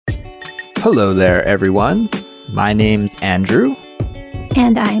Hello there, everyone. My name's Andrew.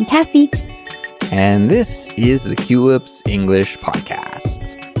 And I'm Cassie. And this is the Culips English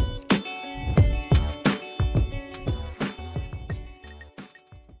Podcast.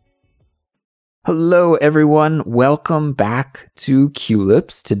 Hello, everyone. Welcome back to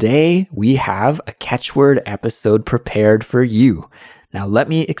Culips. Today, we have a catchword episode prepared for you. Now, let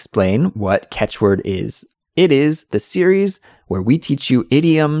me explain what catchword is. It is the series where we teach you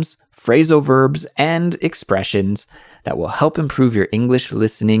idioms, phrasal verbs, and expressions that will help improve your English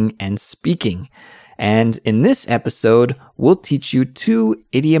listening and speaking. And in this episode, we'll teach you 2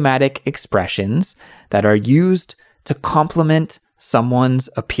 idiomatic expressions that are used to complement someone's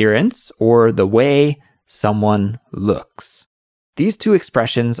appearance or the way someone looks. These 2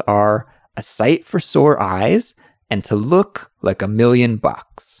 expressions are a sight for sore eyes and to look like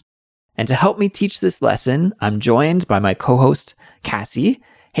 $1,000,000. And to help me teach this lesson, I'm joined by my co-host, Cassie.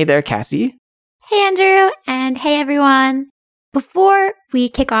 Hey there, Cassie. Hey, Andrew, and hey, everyone. Before we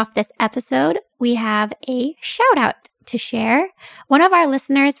kick off this episode, we have a shout out to share. One of our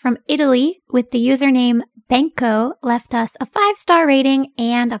listeners from Italy with the username Benko left us a 5-star rating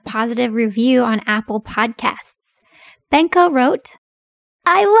and a positive review on Apple Podcasts. Benko wrote,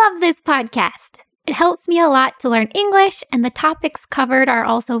 "I love this podcast. It helps me a lot to learn English, and the topics covered are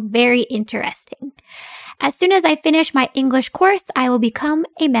also very interesting. As soon as I finish my English course, I will become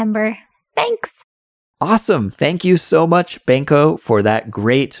a member. Thanks." Awesome. Thank you so much, Benko, for that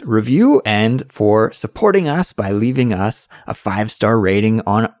great review and for supporting us by leaving us a 5-star rating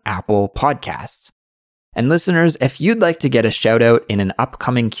on Apple Podcasts. And listeners, if you'd like to get a shout out in an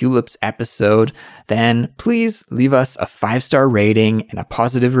upcoming Culips episode, then please leave us a 5-star rating and a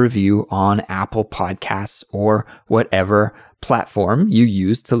positive review on Apple Podcasts or whatever platform you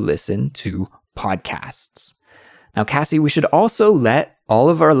use to listen to podcasts. Now, Cassie, we should also let all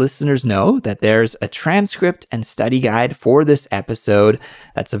of our listeners know that there's a transcript and study guide for this episode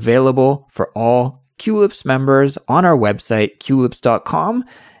that's available for all Culips members on our website, culips.com.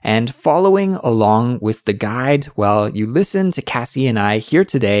 And following along with the guide while you listen to Cassie and I here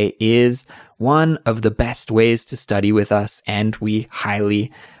today is one of the best ways to study with us, and we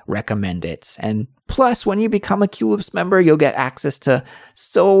highly recommend it. And plus, when you become a Culips member, you'll get access to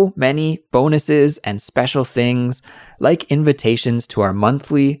so many bonuses and special things like invitations to our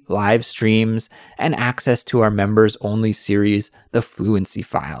monthly live streams and access to our members-only series, The Fluency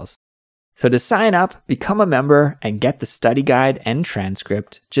Files. So to sign up, become a member, and get the study guide and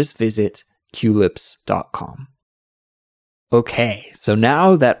transcript, just visit culips.com. Okay, so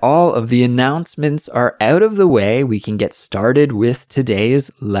now that all of the announcements are out of the way, we can get started with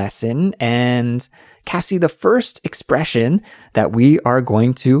today's lesson. And Cassie, the first expression that we are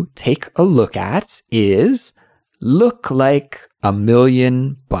going to take a look at is look like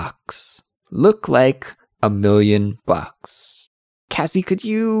 $1,000,000. Look like $1,000,000. Cassie, could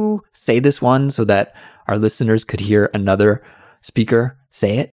you say this one so that our listeners could hear another speaker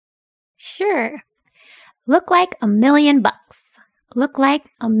say it? Sure. Look like $1,000,000. Look like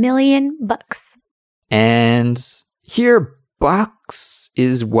 $1,000,000. And here, bucks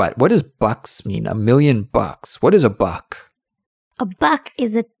is what? What does bucks mean? $1,000,000. What is a buck? A buck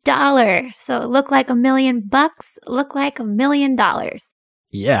is $1. So look like $1,000,000. Look like $1,000,000.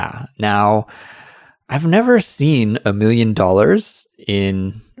 Yeah. Now, I've never seen $1,000,000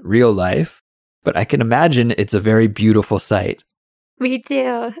 in real life, but I can imagine it's a very beautiful sight. Me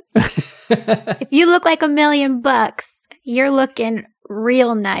too. If you look like $1,000,000, you're looking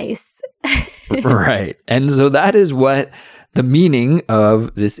real nice. Right. And so that is what the meaning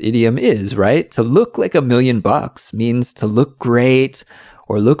of this idiom is, right? To look like $1,000,000 means to look great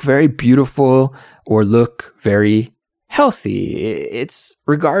or look very beautiful or look very healthy. It's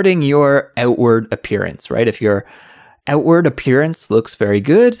regarding your outward appearance, right? If your outward appearance looks very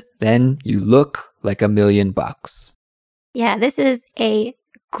good, then you look like $1,000,000. Yeah, this is a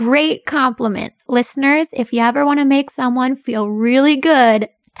great compliment. Listeners, if you ever want to make someone feel really good,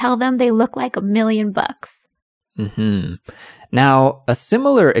 tell them they look like $1,000,000. Mm-hmm. Now, a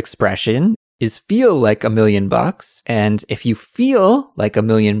similar expression is feel like $1,000,000. And if you feel like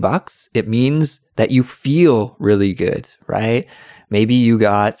 $1,000,000, it means that you feel really good, right? Maybe you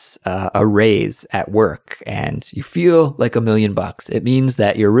got a raise at work and you feel like $1,000,000. It means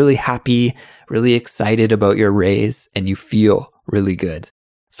that you're really happy, really excited about your raise, and you feel really good.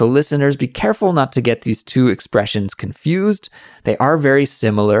 So listeners, be careful not to get these 2 expressions confused. They are very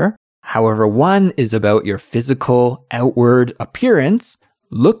similar. However, one is about your physical outward appearance,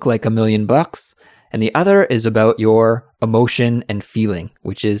 look like $1,000,000, and the other is about your emotion and feeling,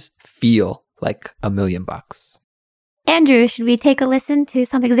 which is feel like $1,000,000. Andrew, should we take a listen to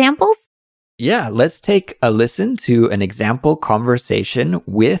some examples? Yeah, let's take a listen to an example conversation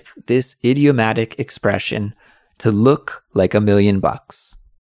with this idiomatic expression, to look like $1,000,000.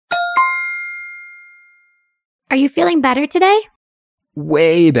 Are you feeling better today?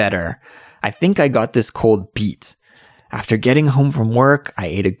 Way better. I think I got this cold beat. After getting home from work, I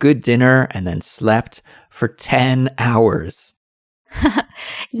ate a good dinner and then slept for 10 hours.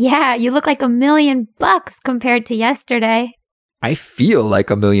 Yeah, you look like $1,000,000 compared to yesterday. I feel like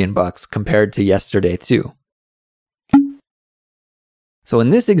 $1,000,000 compared to yesterday too. So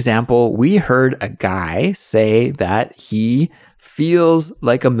in this example, we heard a guy say that he feels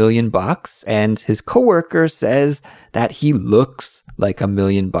like $1,000,000 and his coworker says that he looks like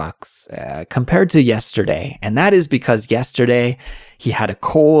 $1,000,000 compared to yesterday. And that is because yesterday he had a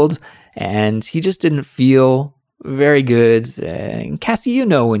cold and he just didn't feel very good. Cassie, you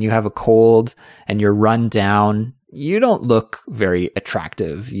know, when you have a cold and you're run down, you don't look very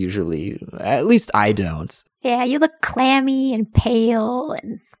attractive usually. At least I don't. Yeah, you look clammy and pale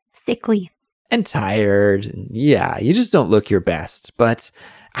and sickly. And tired. Yeah, you just don't look your best. But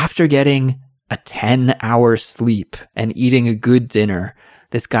after getting a 10-hour sleep and eating a good dinner,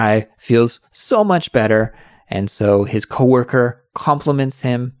 this guy feels so much better. And so his coworker compliments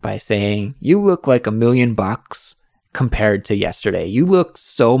him by saying, "You look like $1,000,000 compared to yesterday. You look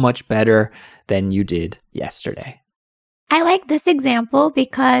so much better than you did yesterday." I like this example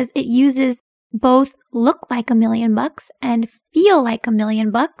because it uses both look like $1,000,000 and feel like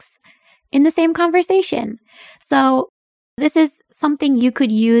 $1,000,000 in the same conversation. So this is something you could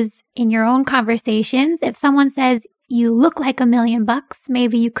use in your own conversations. If someone says, "You look like $1,000,000,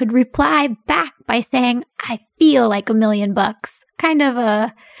 maybe you could reply back by saying, "I feel like $1,000,000. Kind of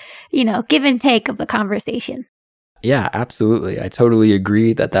a, give and take of the conversation. Yeah, absolutely. I totally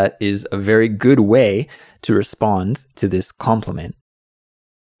agree that that is a very good way to respond to this compliment.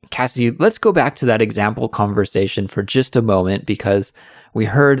 Cassie, let's go back to that example conversation for just a moment because we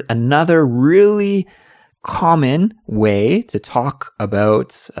heard another really common way to talk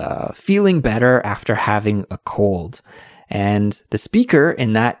about feeling better after having a cold. And the speaker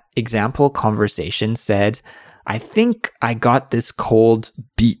in that example conversation said, "I think I got this cold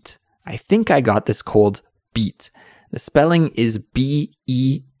beat." I think I got this cold beat. The spelling is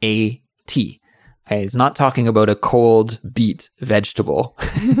B-E-A-T. Okay, it's not talking about a cold beet vegetable.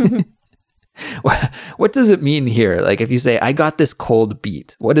 What does it mean here? Like if you say, "I got this cold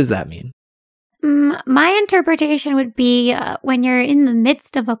beet," what does that mean? My interpretation would be when you're in the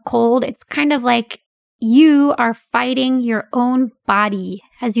midst of a cold, it's kind of like you are fighting your own body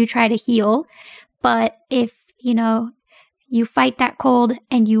as you try to heal. But if, you fight that cold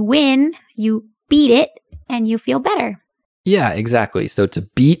and you win, you beat it and you feel better. Yeah, exactly. So to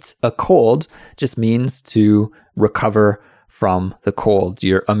beat a cold just means to recover from the cold.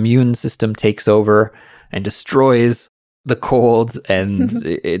 Your immune system takes over and destroys the cold and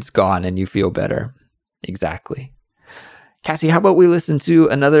it's gone and you feel better. Exactly. Cassie, how about we listen to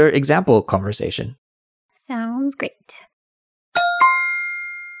another example conversation? Sounds great.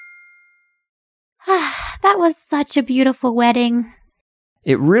 That was such a beautiful wedding.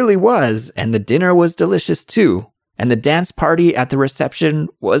 It really was, and the dinner was delicious too. And the dance party at the reception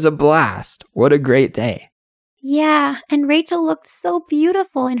was a blast. What a great day. Yeah, and Rachel looked so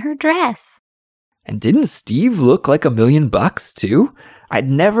beautiful in her dress. And didn't Steve look like $1,000,000 too? I'd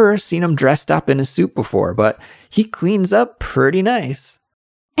never seen him dressed up in a suit before, but he cleans up pretty nice.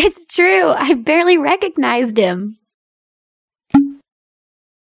 It's true. I barely recognized him.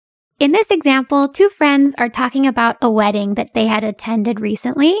 In this example, two friends are talking about a wedding that they had attended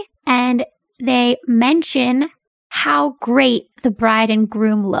recently, and they mention how great the bride and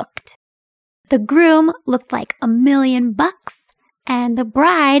groom looked. The groom looked like $1,000,000, and the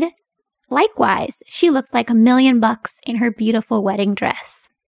bride, likewise, she looked like $1,000,000 in her beautiful wedding dress.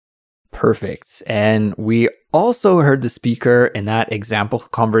 Perfect. And we also heard the speaker in that example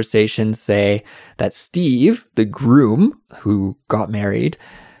conversation say that Steve, the groom who got married,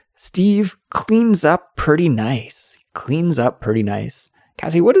 Steve cleans up pretty nice. Cleans up pretty nice.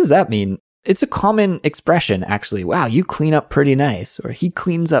 Cassie, what does that mean? It's a common expression, actually. Wow, you clean up pretty nice. Or he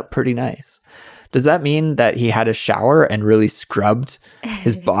cleans up pretty nice. Does that mean that he had a shower and really scrubbed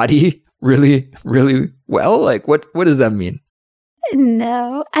his body really, really well? Like, what does that mean?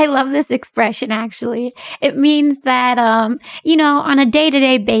 No, I love this expression, actually. It means that, on a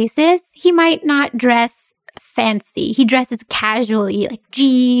day-to-day basis, he might not dress fancy. He dresses casually, like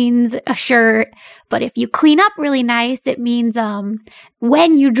jeans, a shirt. But if you clean up really nice, it means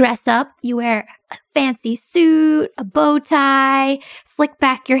when you dress up, you wear a fancy suit, a bow tie, slick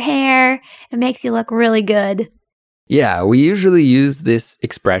back your hair. It makes you look really good. Yeah, we usually use this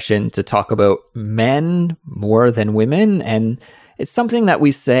expression to talk about men more than women, and it's something that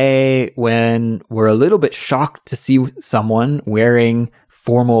we say when we're a little bit shocked to see someone wearing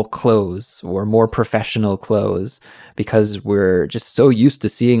formal clothes or more professional clothes because we're just so used to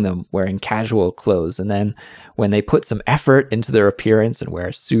seeing them wearing casual clothes. And then when they put some effort into their appearance and wear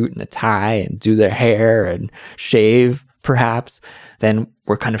a suit and a tie and do their hair and shave, perhaps, then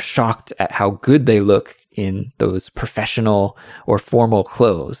we're kind of shocked at how good they look in those professional or formal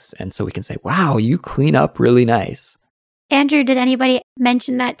clothes. And so we can say, wow, you clean up really nice. Andrew, did anybody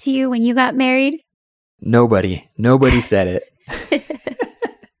mention that to you when you got married? Nobody said it.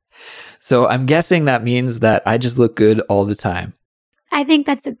 So I'm guessing that means that I just look good all the time. I think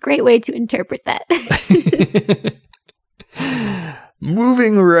that's a great way to interpret that.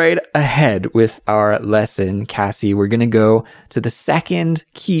 Moving right ahead with our lesson, Cassie, we're going to go to the second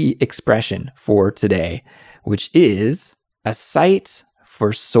key expression for today, which is a sight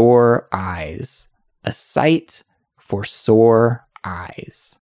for sore eyes. A sight for sore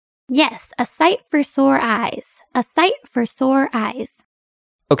eyes. Yes, a sight for sore eyes. A sight for sore eyes.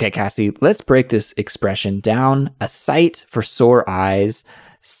 Okay, Cassie, let's break this expression down. A sight for sore eyes.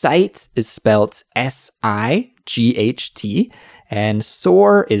 Sight is spelled S-I-G-H-T, and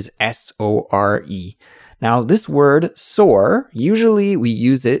sore is S-O-R-E. Now, this word sore, usually we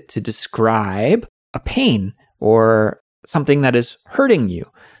use it to describe a pain or something that is hurting you.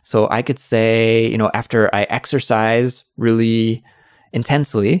 So I could say, after I exercise really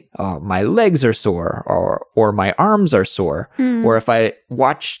intensely, my legs are sore or my arms are sore. Or if I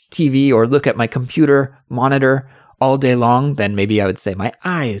watch TV or look at my computer monitor all day long, then maybe I would say my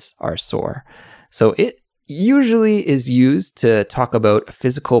eyes are sore. So it usually is used to talk about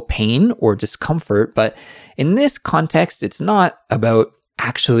physical pain or discomfort, but in this context, it's not about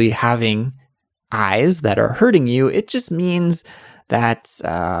actually having eyes that are hurting you. It just means that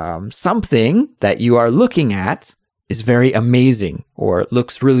something that you are looking at is very amazing or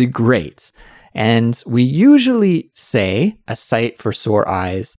looks really great. And we usually say a sight for sore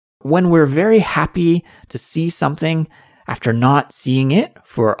eyes when we're very happy to see something after not seeing it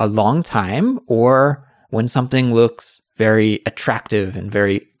for a long time, or when something looks very attractive and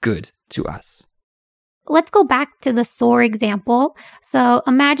very good to us. Let's go back to the sore example. So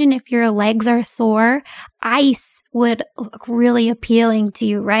imagine if your legs are sore, ice would look really appealing to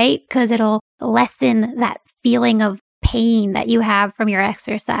you, right? Because it'll lessen that feeling of pain that you have from your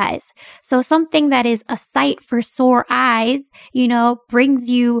exercise. So something that is a sight for sore eyes, brings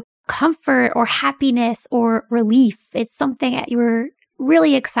you comfort or happiness or relief. It's something that you're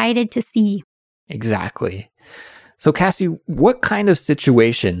really excited to see. Exactly. So Cassie, what kind of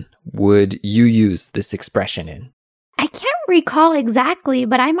situation would you use this expression in? I can't recall exactly,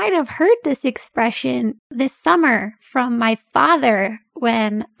 but I might have heard this expression this summer from my father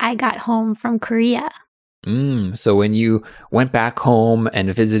when I got home from Korea. So when you went back home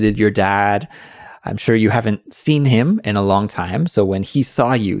and visited your dad, I'm sure you haven't seen him in a long time. So when he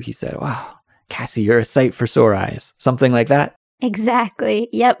saw you, he said, wow, Cassie, you're a sight for sore eyes. Something like that? Exactly.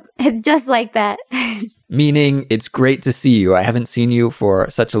 Yep. It's just like that. Meaning it's great to see you. I haven't seen you for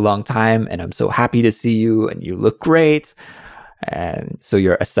such a long time and I'm so happy to see you and you look great. And so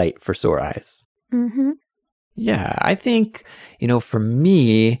you're a sight for sore eyes. Mm-hmm. Yeah, I think, for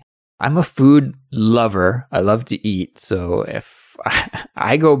me, I'm a food lover. I love to eat. So if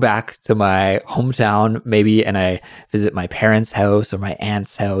I go back to my hometown maybe and I visit my parents' house or my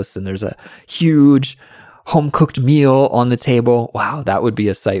aunt's house and there's a huge home-cooked meal on the table, wow, that would be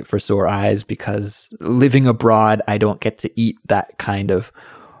a sight for sore eyes because living abroad, I don't get to eat that kind of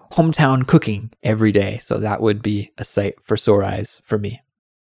hometown cooking every day. So that would be a sight for sore eyes for me.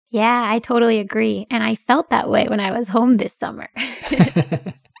 Yeah, I totally agree. And I felt that way when I was home this summer.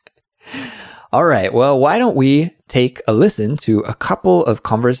 All right. Well, why don't we take a listen to a couple of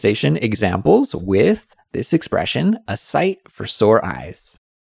conversation examples with this expression, a sight for sore eyes.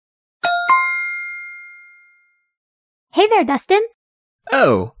 Hey there, Dustin.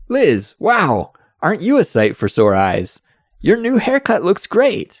 Oh, Liz, wow. Aren't you a sight for sore eyes? Your new haircut looks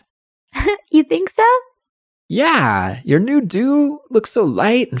great. You think so? Yeah, your new do looks so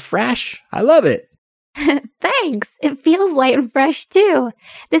light and fresh. I love it. Thanks. It feels light and fresh too.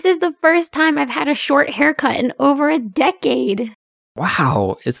 This is the first time I've had a short haircut in over a decade.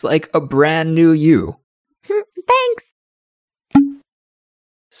 Wow, it's like a brand new you. Thanks.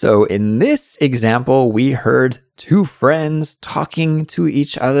 So in this example, we heard two friends talking to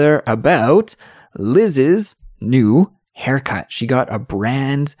each other about Liz's new haircut. She got a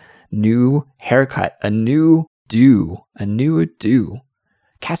brand new haircut, a new do.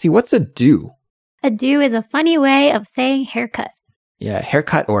 Cassie, what's a do? A-do is a funny way of saying haircut. Yeah,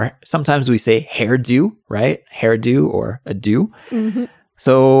 haircut, or sometimes we say hairdo, right? Hairdo or a-do. Mm-hmm.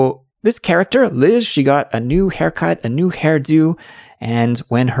 So this character, Liz, she got a new haircut, a new hairdo, and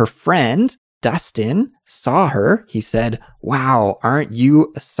when her friend, Dustin, saw her, he said, "Wow, aren't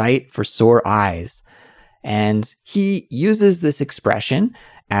you a sight for sore eyes?" And he uses this expression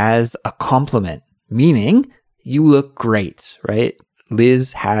as a compliment, meaning you look great, right?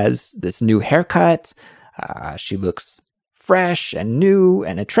 Liz has this new haircut. She looks fresh and new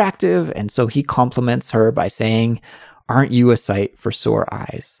and attractive. And so he compliments her by saying, "Aren't you a sight for sore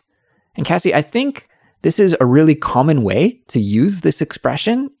eyes?" And Cassie, I think this is a really common way to use this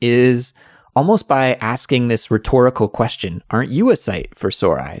expression, is almost by asking this rhetorical question, "Aren't you a sight for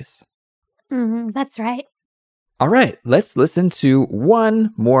sore eyes?" That's right. All right, let's listen to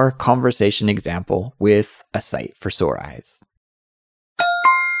one more conversation example with a sight for sore eyes.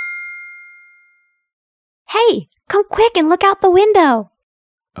 Hey, come quick and look out the window.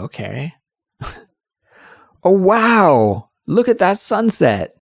 Okay. Oh, wow. Look at that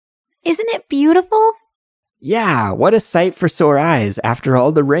sunset. Isn't it beautiful? Yeah, what a sight for sore eyes after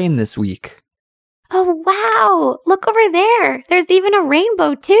all the rain this week. Oh, wow. Look over there. There's even a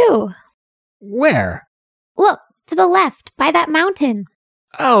rainbow, too. Where? Look, to the left, by that mountain.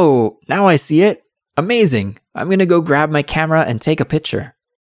 Oh, now I see it. Amazing. I'm going to go grab my camera and take a picture.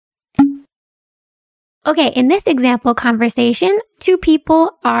 Okay, in this example conversation, two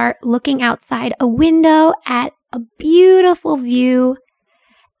people are looking outside a window at a beautiful view,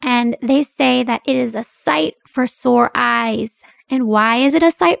 and they say that it is a sight for sore eyes. And why is it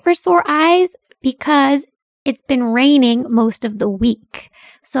a sight for sore eyes? Because it's been raining most of the week.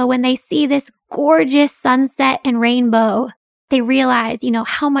 So when they see this gorgeous sunset and rainbow, they realize,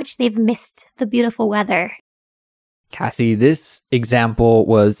 how much they've missed the beautiful weather. Cassie, this example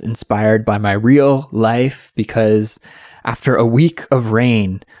was inspired by my real life because after a week of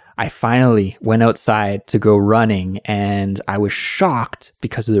rain, I finally went outside to go running, and I was shocked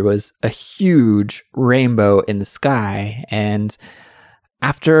because there was a huge rainbow in the sky. And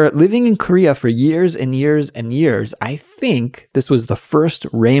after living in Korea for years and years and years, I think this was the first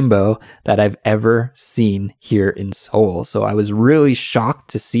rainbow that I've ever seen here in Seoul. So I was really shocked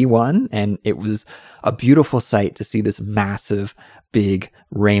to see one, and it was a beautiful sight to see this massive, big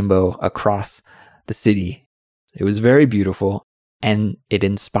rainbow across the city. It was very beautiful, and it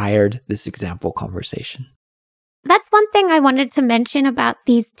inspired this example conversation. That's one thing I wanted to mention about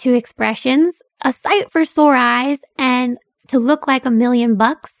these two expressions. A sight for sore eyes and to look like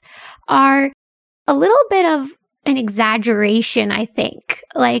 $1,000,000 are a little bit of an exaggeration, I think.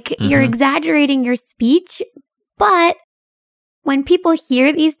 Like you're exaggerating your speech, but when people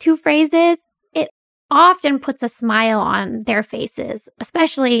hear these two phrases, it often puts a smile on their faces,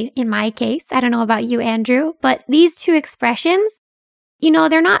 especially in my case. I don't know about you, Andrew, but these two expressions,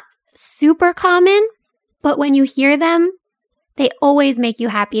 they're not super common, but when you hear them, they always make you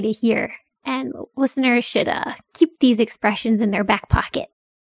happy to hear. And listeners should keep these expressions in their back pocket.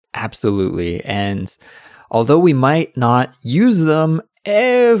 Absolutely. And although we might not use them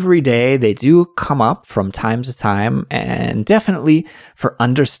every day, they do come up from time to time, and definitely for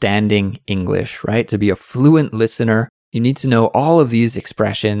understanding English, right? To be a fluent listener, you need to know all of these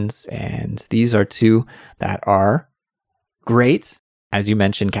expressions, and these are two that are great, as you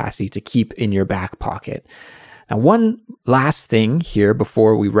mentioned, Cassie, to keep in your back pocket. Now, one last thing here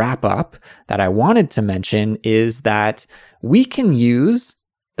before we wrap up that I wanted to mention is that we can use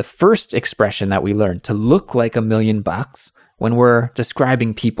the first expression that we learned, to look like $1,000,000, when we're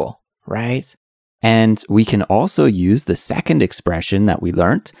describing people, right? And we can also use the second expression that we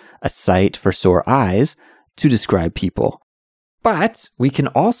learned, a sight for sore eyes, to describe people. But we can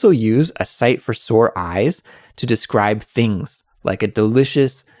also use a sight for sore eyes to describe things, like a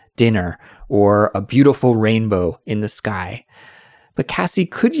delicious dinner or a beautiful rainbow in the sky. But Cassie,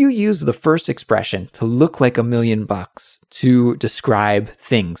 could you use the first expression, to look like $1,000,000, to describe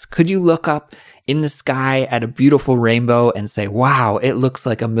things? Could you look up in the sky at a beautiful rainbow and say, "Wow, it looks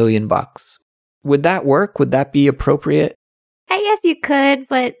like $1,000,000"? Would that work? Would that be appropriate? I guess you could,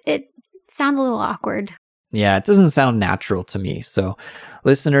 but it sounds a little awkward. Yeah, it doesn't sound natural to me. So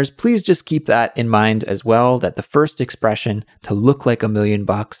listeners, please just keep that in mind as well, that the first expression, to look like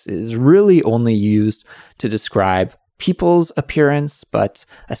 $1,000,000, is really only used to describe people's appearance, but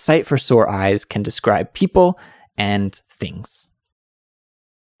a sight for sore eyes can describe people and things.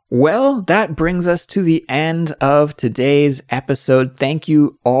 Well, that brings us to the end of today's episode. Thank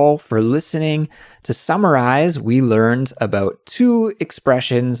you all for listening. To summarize, we learned about two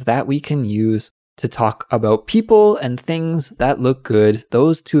expressions that we can use to talk about people and things that look good.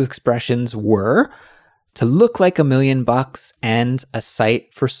 Those two expressions were to look like $1,000,000 and a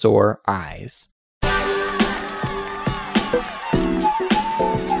sight for sore eyes.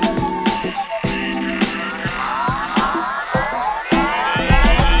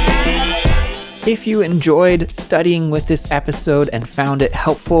 If you enjoyed studying with this episode and found it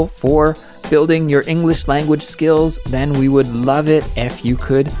helpful for building your English language skills, then we would love it if you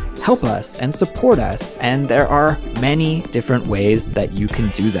could help us and support us. And there are many different ways that you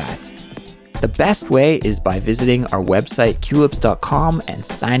can do that. The best way is by visiting our website, culips.com, and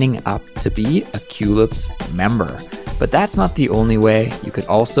signing up to be a Culips member. But that's not the only way. You could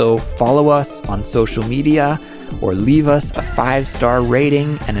also follow us on social media or leave us a 5-star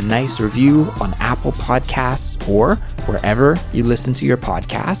rating and a nice review on Apple Podcasts or wherever you listen to your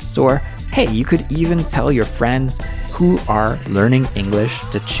podcasts. Or hey, you could even tell your friends who are learning English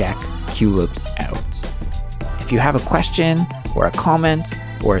to check Culips out. If you have a question or a comment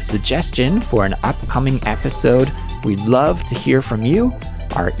or a suggestion for an upcoming episode, we'd love to hear from you.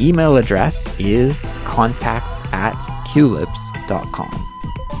 Our email address is contact@culips.com.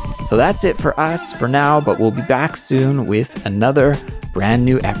 So that's it for us for now, but we'll be back soon with another brand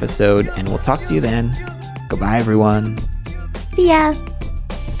new episode, and we'll talk to you then. Goodbye, everyone. See ya.